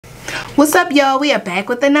What's up, y'all? We are back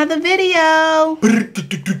with another video.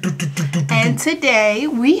 And today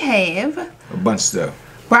we have a bunch of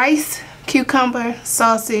stuff. Rice, cucumber,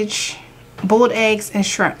 sausage, boiled eggs, and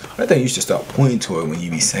shrimp. I think you should start pointing to it when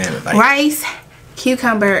you be saying it. Like rice,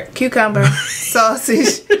 cucumber,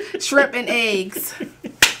 sausage, shrimp, and eggs.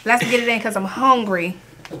 Let's get it in because I'm hungry.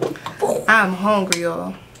 I'm hungry,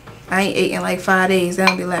 y'all. I ain't eating like 5 days. They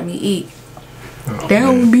don't be letting me eat. Oh, they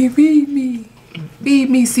don't be feed me. Feed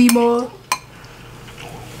me, Seymour.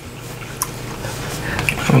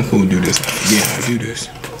 I'm gonna do this. Yeah, I do this.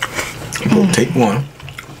 I'm gonna take one.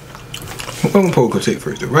 I'm gonna take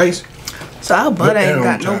first the rice. So our butter ain't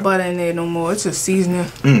got no butter in there no more. It's just seasoning.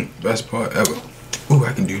 Best part ever. Ooh,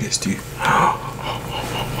 I can do this too.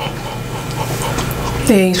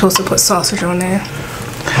 They ain't supposed to put sausage on there.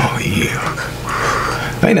 Oh yeah.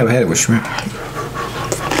 I ain't never had it with shrimp.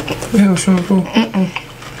 You had it with shrimp before?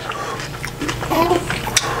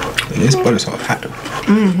 And this butter's all hot.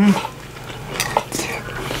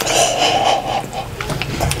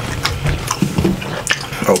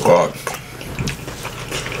 Oh God.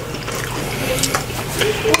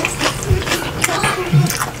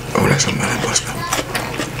 Oh, that's a man buster.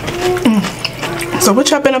 So what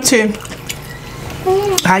y'all been up to?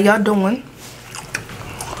 How y'all doing?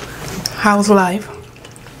 How's life?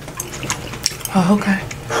 Oh, okay.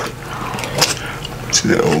 Is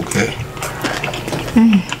that okay?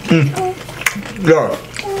 Yeah.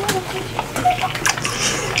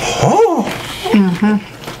 Oh.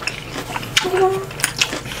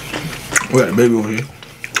 We got a baby over here.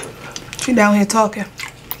 She down here talking.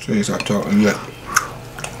 She ain't stop talking yet.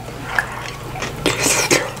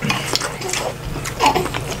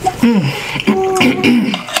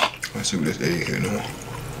 Let's see what this egg here now.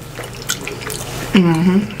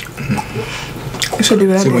 You should do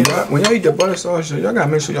that. See, when y'all eat the butter sauce, y'all gotta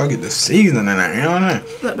make sure y'all get the seasoning in there, you know what I mean?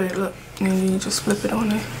 Look, babe, look. And you just flip it on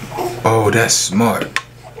there. Oh, that's smart.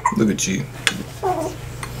 Look at you.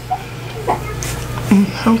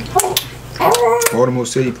 Baltimore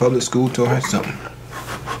City Public School taught her something.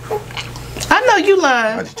 I know you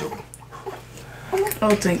lying. I just joking.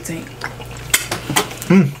 Oh, think.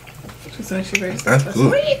 She's like she raised. That's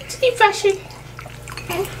good. She freshy.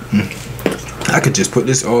 I could just put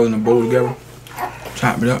this all in a bowl together,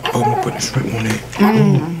 chop it up. Oh, I'm gonna put the shrimp on there.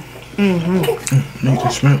 Make the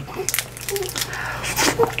shrimp.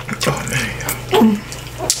 Oh man.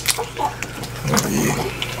 Oh yeah.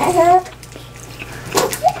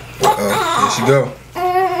 There she go.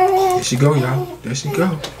 There she go, y'all. There she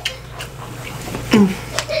go.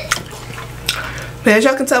 But as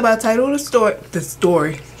y'all can tell by the title of the story. The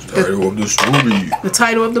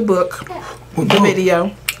title of the book. What the book?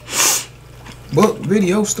 video. Book,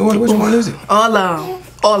 video, story. Which one is it? All out.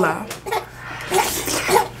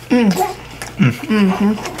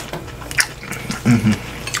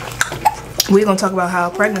 We're gonna talk about how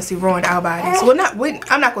pregnancy ruined our bodies. Well,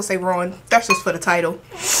 I'm not gonna say ruined. That's just for the title.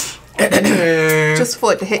 Just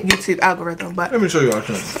for it to hit YouTube algorithm. But let me show you all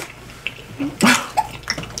something.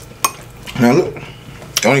 Now look,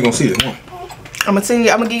 you only gonna see this one. I'm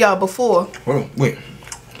gonna give y'all before. Hold on, wait.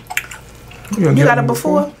 You got a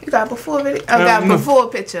before? You got a before video? I got a before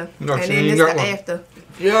picture. No, and then this the after.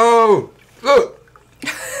 Yo, look.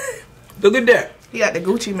 Look at that. You got the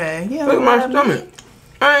Gucci man. Yeah, look at my stomach.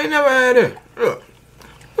 I ain't never had that. Look.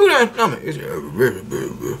 Look at that stomach. It's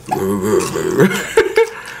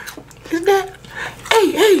is that?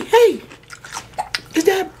 Hey. Is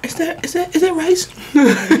that rice?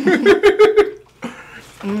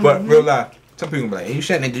 But real life, some people be like, hey, you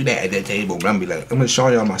shouldn't do that at that table. But I'm be like, I'm gonna show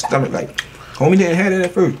y'all my stomach. Like, homie didn't have that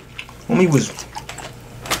at first. Homie was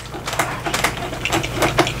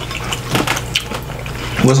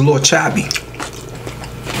a little chubby.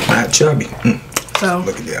 Not chubby. So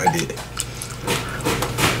look at that, I did it.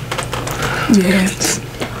 Yes.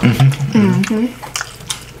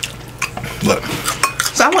 Look.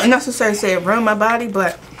 So I wouldn't necessarily say it ruined my body,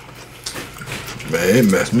 but man, it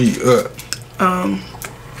messed me up.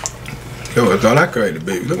 Yo, I thought I carried the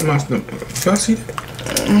baby. Look at my stomach. Y'all see that?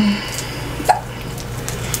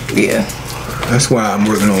 Yeah. That's why I'm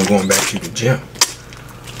working on going back to the gym.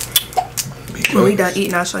 When we done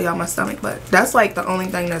eating, I'll show y'all my stomach. But that's like the only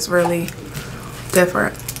thing that's really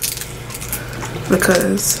different.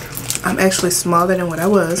 Because I'm actually smaller than what I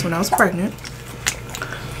was when I was pregnant.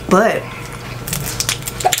 But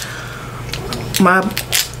my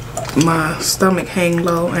stomach hang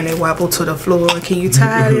low and it wobble to the floor. Can you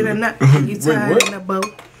tie it or not? Can you tie it in a bow?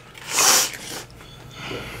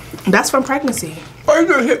 That's from pregnancy. Why you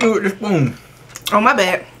gonna hit me with the spoon? Oh, my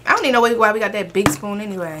bad. I don't even know why we got that big spoon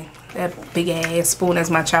anyway. That big ass spoon, as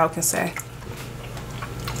my child can say.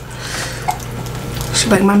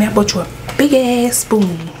 Like, mommy, I bought you a big ass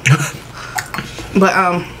spoon. But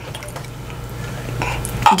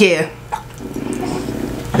yeah.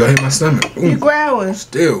 Y'all hit my stomach. Ooh. You growling.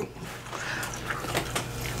 Still.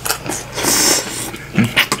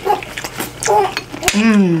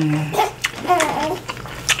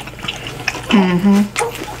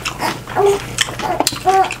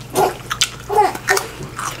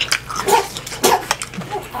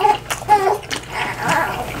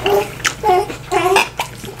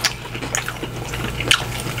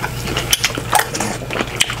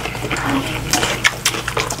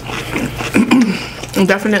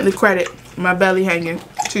 Definitely credit my belly hanging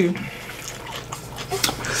too.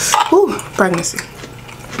 Ooh, pregnancy.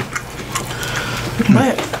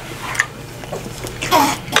 But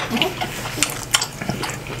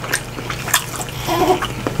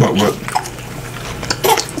What?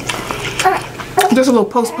 just a little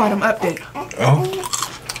postpartum update. Oh.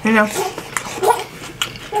 You know.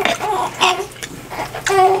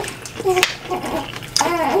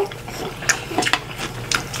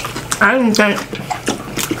 I don't think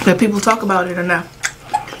that people talk about it enough.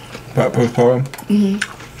 About postpartum?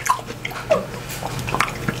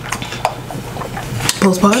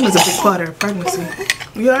 Postpartum is a big part of pregnancy.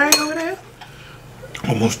 You alright over there?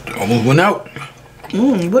 Almost went out.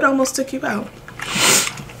 What almost took you out?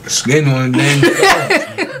 Skin on the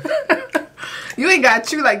damn. You ain't got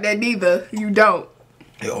chew like that neither. You don't.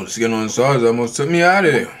 Yo, the skin on the sauce almost took me out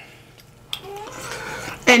of there.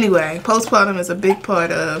 Anyway, postpartum is a big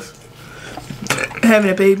part of having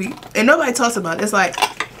a baby. And nobody talks about it. It's like,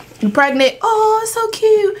 you're pregnant. Oh, it's so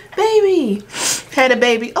cute. Baby. Had a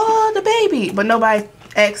baby. Oh, the baby. But nobody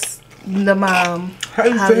asks the mom, how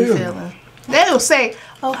you feeling? They'll say,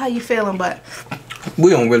 oh, how you feeling? But we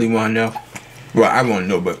don't really want to know. Well, I want to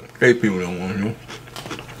know, but they people don't want to know.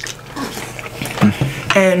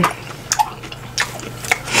 And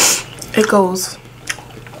it goes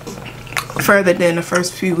further than the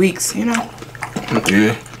first few weeks, you know?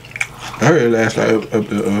 Yeah. I heard it lasts like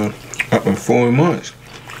up to 4 months.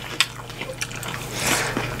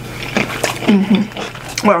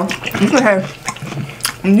 Well,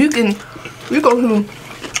 you go through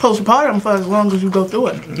postpartum for as long as you go through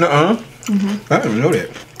it. I didn't know that.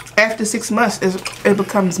 After 6 months, it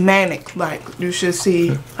becomes manic. Like, you should see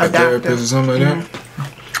a doctor. Therapist or something like that.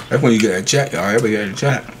 That's when you get a chat, y'all. Everybody get a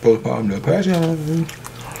chat. Postpartum depression.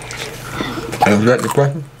 Is that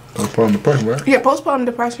depression? Postpartum depression, right? Yeah, postpartum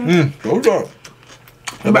depression. Those are.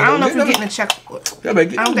 But I don't know if you're getting a check. I don't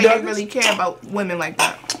think they they really care about women like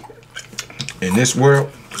that. In this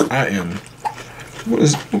world, I am. What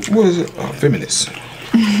is it? Feminist.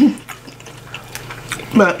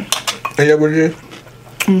 But. Is that what it is?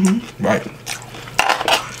 Right.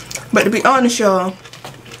 But to be honest, y'all.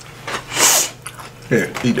 Here,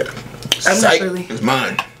 eat that. I'm not really. It's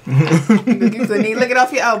mine. You couldn't even lick it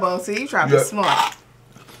off your elbow. See, you try to be smart.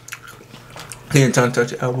 He ain't trying to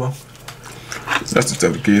touch your elbow. That's the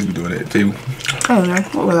stuff the kids be doing at the table. I don't know.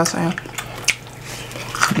 What was I saying?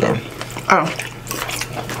 Yeah. Oh.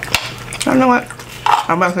 I know what?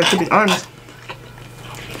 I'm about to say, to be honest.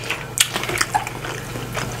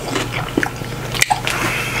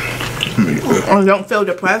 I don't feel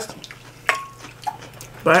depressed.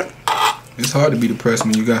 But it's hard to be depressed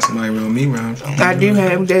when you got somebody around me around. I do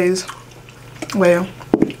have days where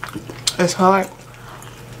it's hard.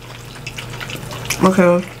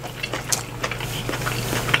 Okay.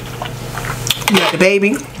 You got the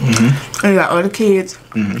baby. And you got all the kids.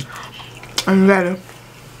 And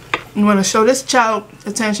you want to show this child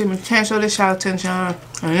attention, but you can't show this child attention. And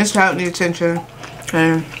this child needs attention.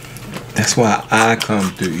 And that's why I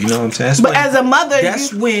come through. You know what I'm saying? That's but as a mother,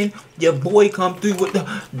 that's when your boy come through with the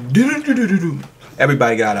do.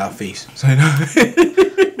 Everybody got our face. So, you know?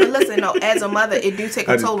 But listen, no, as a mother, it do take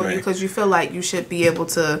a toll on you because you feel like you should be able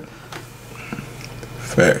to.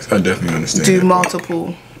 Facts. I definitely understand. Do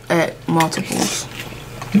multiples.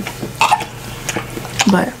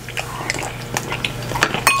 But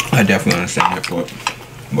I definitely understand that part.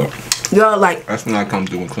 But y'all, like, that's when I come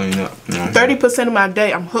through and clean up. You know 30% of my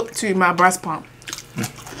day, I'm hooked to my breast pump.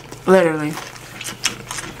 Literally.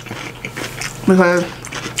 Because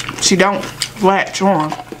she don't latch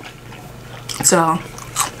on. So.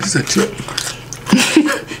 It's a chip.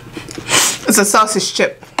 It's a sausage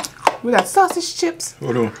chip. We got sausage chips.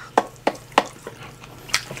 Hold on.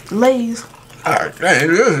 Lay's. Alright, dang,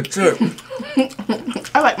 it is a chip.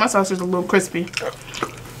 I like my sausage a little crispy.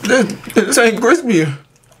 This ain't crispy.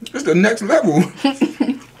 It's the next level.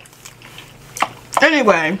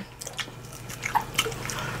 Anyway,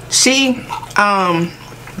 she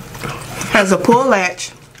has a pull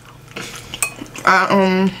latch.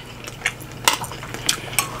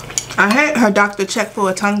 I had her doctor check for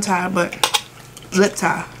a tongue tie, but lip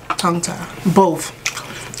tie, tongue tie, both.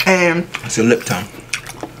 And it's a lip tongue.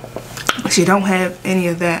 She don't have any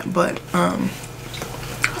of that, but I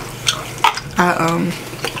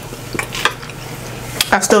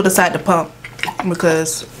still decide to pump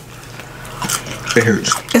because it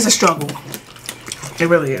hurts. It's a struggle. It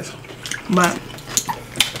really is. But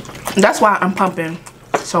that's why I'm pumping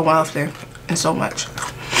so often and so much.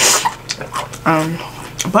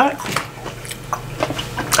 But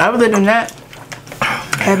other than that,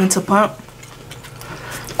 having to pump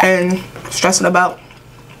and stressing about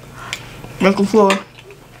making sure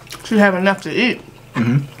she have enough to eat.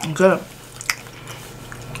 Good.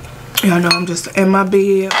 Y'all know I'm just in my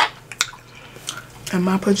bed, in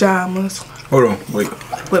my pajamas. Hold on, wait.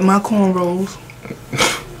 With my cornrows.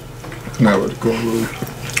 Not with the cornrows.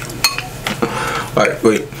 Alright,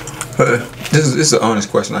 wait. This is an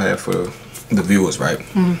honest question I have for the viewers, right?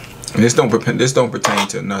 And this don't pertain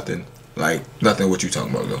to nothing, like nothing what you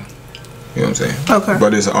talking about though. You know what I'm saying? Okay.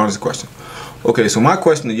 But it's an honest question. Okay, so my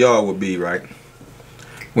question to y'all would be, right?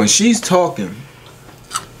 When she's talking,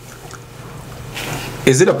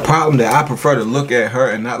 is it a problem that I prefer to look at her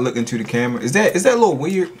and not look into the camera? Is that a little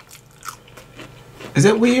weird? Is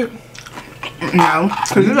that weird? No,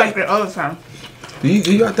 because you like that all the time. Do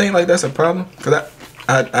y'all think like that's a problem? Cause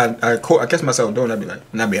I catch myself doing that. I be like,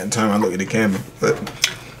 not be at the time I look at the camera, but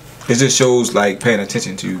it just shows like paying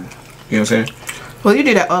attention to, you know what I'm saying? Well, you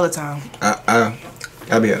do that all the time.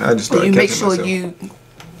 I just start you catching make sure myself. you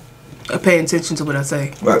are paying attention to what I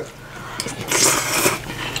say. Right.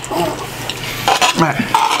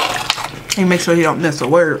 Right. And make sure you don't miss a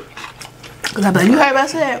word. Cause I be like, you heard what I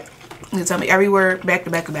said? You tell me every word back to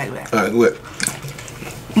back to back to back. Alright, what?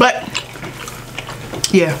 But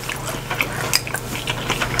yeah,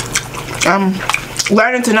 I'm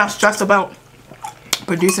learning to not stress about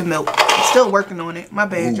producing milk. I'm still working on it. My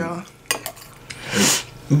bad, y'all.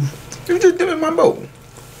 You just did it in my bowl.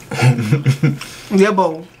 Your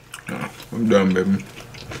bowl. Oh, I'm done, baby.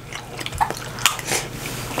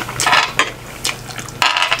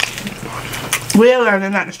 We're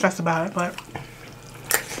learning not to stress about it, but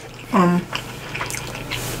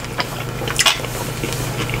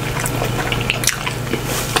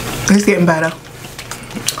it's getting better.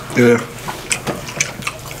 Yeah.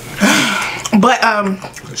 But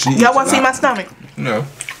y'all want to see my stomach? No.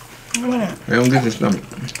 Why not? I don't get your stomach.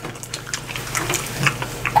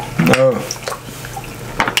 No.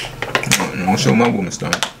 I don't show my woman's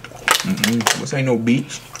stomach. This ain't no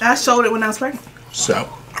beach. I showed it when I was pregnant. So,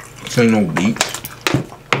 this ain't no beach.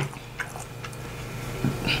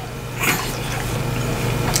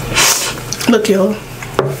 Look, y'all.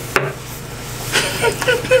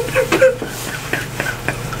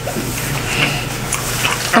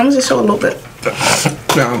 I'm gonna just show a little bit. No,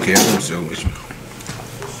 I don't care. I'm so with you.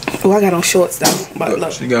 Oh, I got on shorts though. But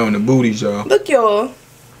look. She got on the booties, y'all. Look, y'all.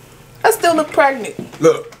 I still look pregnant.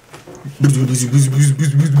 Look.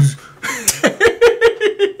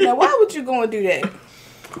 Now, why would you go and do that?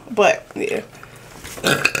 But, yeah.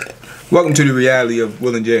 Welcome to the reality of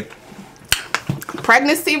Will and Jay.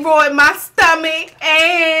 Pregnancy raw in my stomach,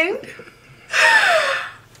 and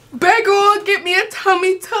beg on, get me a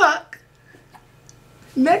tummy tuck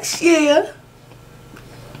next year.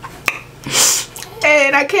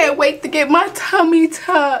 And I can't wait to get my tummy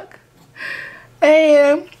tuck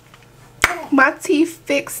and my teeth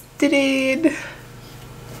fixed it.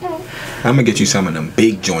 I'm gonna get you some of them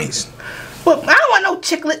big joints. Well, I don't want no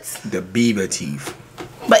chiclets. The beaver teeth.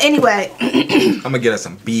 But anyway, I'm gonna get her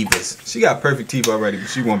some beavers. She got perfect teeth already, but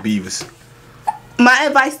she want beavers. my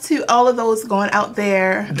advice to all of those going out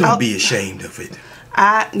there. Don't be ashamed of it.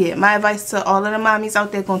 Yeah, my advice to all of the mommies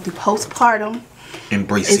out there going through postpartum.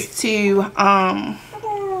 Embrace is it. To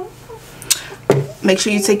make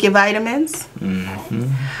sure you take your vitamins.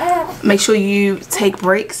 Make sure you take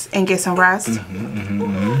breaks and get some rest.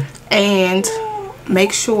 And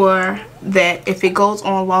make sure that if it goes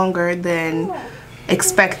on longer than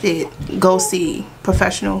expected, go see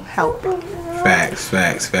professional help. Facts.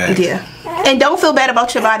 Yeah. And don't feel bad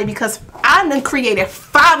about your body, because I done created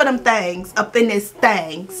 5 of them things up in this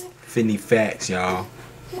things. Finny facts, y'all.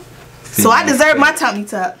 So I deserve my tummy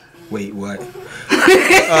tuck. Wait, what?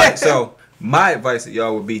 Alright, so my advice to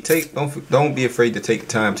y'all would be don't be afraid to take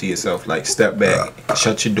time to yourself. Like, step back,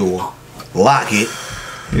 shut your door, lock it.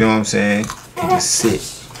 You know what I'm saying? And just sit.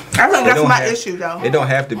 I think that's my issue though. It don't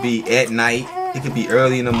have to be at night. It could be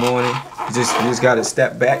early in the morning. You just gotta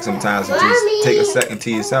step back sometimes and just take a second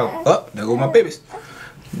to yourself. Oh, there go my babies.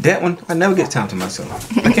 That one, I never get time to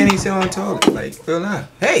myself. I can't even sit on the toilet. Like, real life.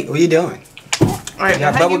 Hey, what you doing? All right, You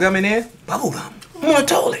got bubble gum in there? Bubble gum. I'm on the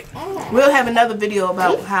toilet. We'll have another video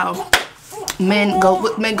about how men go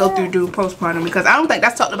through postpartum, because I don't think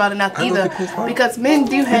that's talked about enough either. Because men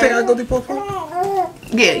do have. You think I go through postpartum?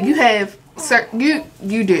 Yeah, you have. You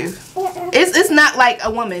do. It's not like a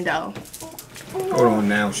woman though. Hold on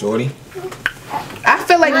now, shorty. I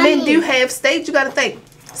feel like men do have stage. You gotta think.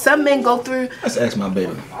 Some men go through. Let's ask my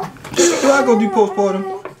baby. Do I go through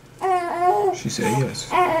postpartum? She said yes.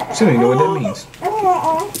 She don't even know what that means.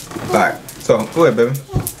 Alright, so go ahead, baby.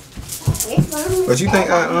 What you think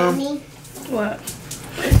What?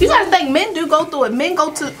 You gotta think, men do go through it. Men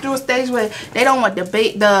go through a stage where they don't want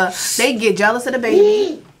they get jealous of the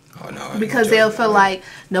baby. Oh no. Because they'll feel like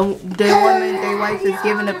their wife is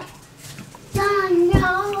giving up.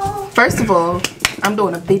 First of all, I'm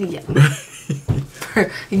doing a video.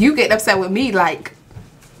 You get upset with me like.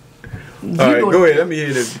 Alright, go ahead. Let me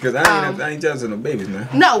hear this, because I ain't jealous of no babies, man.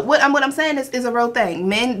 No, what I'm saying is a real thing.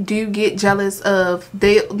 Men do get jealous of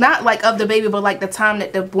not like of the baby, but like the time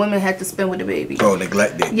that the woman had to spend with the baby. Oh,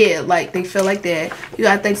 neglected. Yeah, like they feel like that. You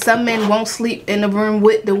gotta think, some men won't sleep in the room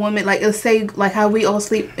with the woman. Like, let's say like how we all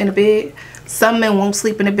sleep in the bed. Some men won't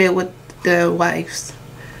sleep in the bed with their wives.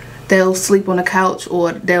 They'll sleep on the couch,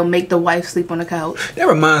 or they'll make the wife sleep on the couch. That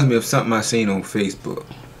reminds me of something I seen on Facebook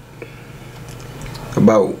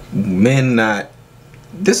about men not.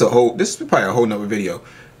 This is probably a whole nother video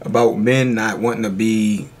about men not wanting to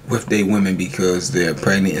be with their women because they're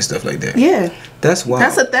pregnant and stuff like that. Yeah, that's wild.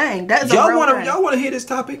 That's a thing. That's y'all want to hear this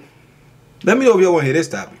topic? Let me know if y'all want to hear this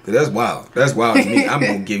topic, because that's wild. That's wild to me. I'm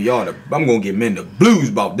gonna give men the blues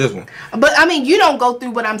about this one. But I mean, you don't go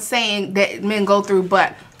through what I'm saying that men go through,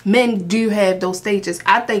 but men do have those stages.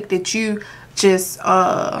 I think that you just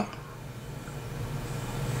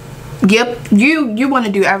you want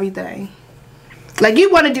to do everything. Like,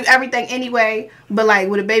 you want to do everything anyway, but like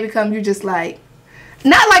when a baby comes, you just like,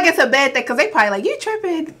 not like it's a bad thing, because they probably like, you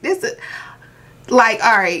tripping. Like,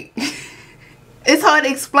 all right. It's hard to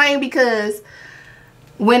explain, because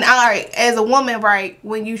as a woman, right,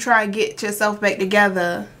 when you try and get yourself back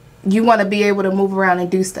together, you want to be able to move around and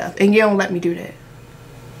do stuff, and you don't let me do that.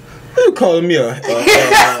 You calling me what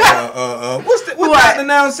the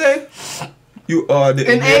noun say? You are the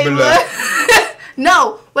enabler.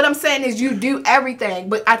 No, what I'm saying is you do everything,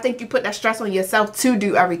 but I think you put that stress on yourself to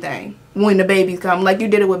do everything when the babies come, like you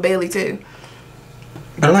did it with Bailey too.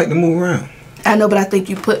 I like to move around. I know, but I think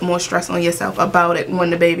you put more stress on yourself about it when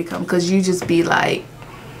the baby comes, because you just be like.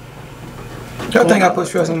 Y'all think I put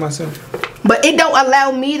stress on myself? But it don't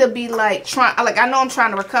allow me to be like I know I'm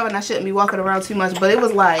trying to recover and I shouldn't be walking around too much, but it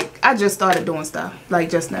was like I just started doing stuff like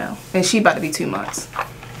just now, and she about to be 2 months.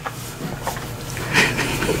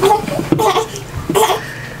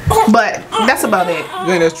 But that's about it. You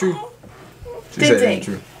think that's true? She said it ain't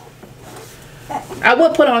true. I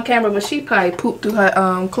would put on camera, but she probably pooped through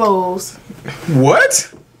her clothes.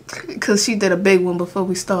 What? Because she did a big one before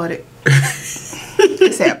we started. But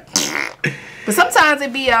sometimes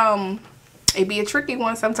it be a tricky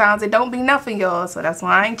one. Sometimes it don't be nothing, y'all. So that's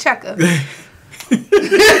why I ain't check her.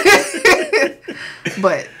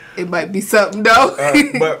 But it might be something though.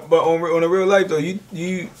 But on the real life though,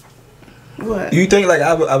 you what? You think like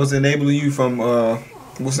I was enabling you from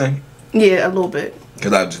what's name? Yeah, a little bit.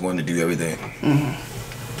 Because I just wanted to do everything.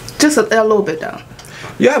 Mm-hmm. Just a little bit though.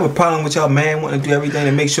 You have a problem with y'all man wanting to do everything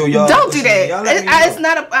to make sure y'all don't do that. It's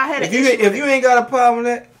not a. I had an issue. If you ain't got a problem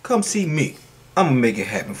with that, come see me. I'm gonna make it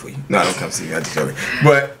happen for you. No, don't come see me. I just joking.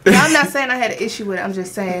 But I'm not saying I had an issue with it. I'm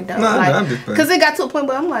just saying though, I'm just because it got to a point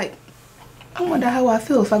where I'm like, I wonder how I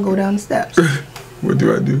feel if I go down the steps. What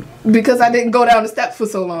do I do? Because I didn't go down the steps for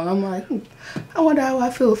so long. I'm like, I wonder how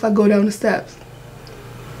I feel if I go down the steps.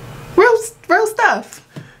 Real stuff.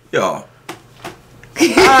 Y'all,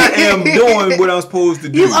 I am doing what I'm supposed to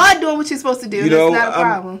do. You are doing what you're supposed to do. It's not a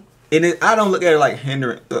problem. And I don't look at it like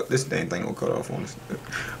hindering. This damn thing gonna cut off on us.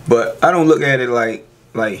 But I don't look at it like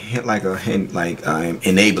I'm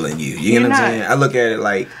enabling you. You know what I'm saying? I look at it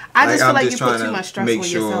like I just feel like you put too much stress on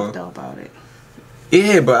yourself though about it.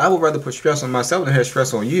 Yeah, but I would rather put stress on myself than have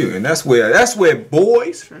stress on you, and that's where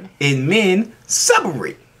boys and men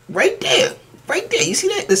separate. Right there. You see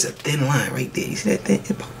that? There's a thin line right there. You see that thing?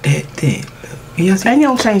 About that thin. And you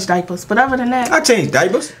don't change diapers, but other than that, I change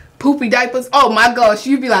diapers. Poopy diapers. Oh my gosh,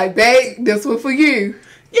 you be like, babe, this one for you.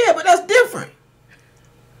 Yeah, but that's different.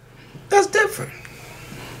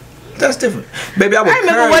 Baby, I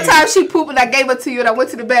remember one time she pooped and I gave her to you and I went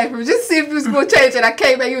to the bathroom just to see if you was going to change it. I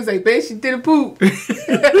came back, you was like, babe, she didn't poop.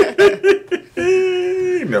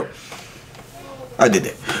 No. I did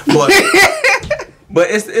that. But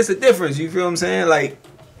it's a difference, you feel what I'm saying? Like,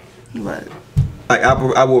 what? Like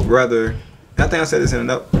I would rather, I think I said this in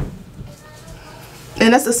another.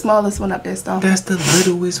 And that's the smallest one up there, still. That's the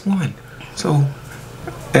littlest one. So,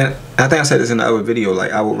 and I think I said this in the other video.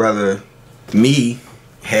 Like, I would rather me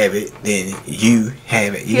have it than you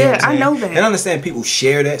have it. You know what I'm I know that. And I understand people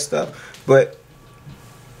share that stuff, but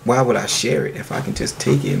why would I share it if I can just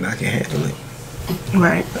take it and I can handle it?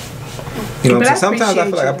 Right. You know what I'm saying? Sometimes I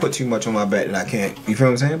feel like I put too much on my back that I can't. You feel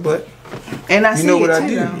what I'm saying? But and I you know what I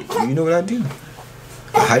do. You know what I do.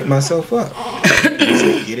 I hype myself up.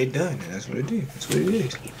 Get it done. And that's what it is. That's what it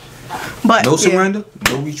is. But no surrender,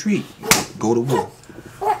 no retreat. Go to war.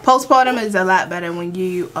 Postpartum is a lot better when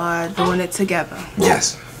you are doing it together.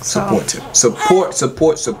 Yes. Support. Support.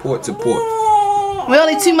 We're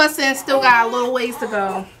only 2 months in, still got a little ways to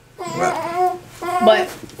go. Right. But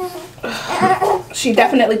she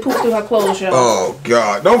definitely pooped through her clothes, y'all. Oh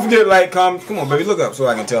God! Don't forget to like, comment. Come on, baby, look up so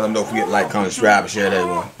I can tell them. Don't forget to like, comment, subscribe, and share that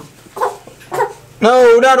one.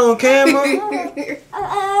 No, not on camera.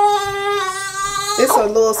 It's a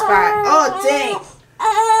little spot. Oh dang!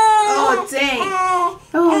 Oh dang!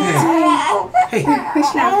 Oh dang! Hey,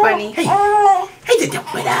 it's not funny. Hey.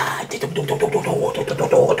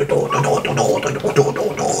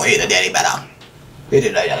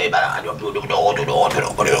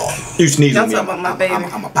 You sneeze on me. Don't talk about my baby.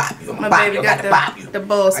 I'm a pop you. My baby got the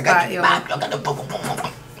bull spot, yo. I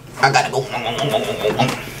gotta go.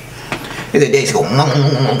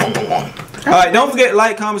 Alright, don't forget to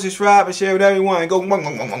like, comment, subscribe, and share with everyone. Go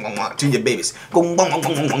to your babies. Go.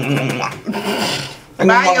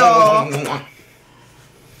 Bye, y'all.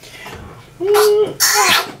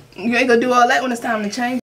 You ain't gonna do all that when it's time to change.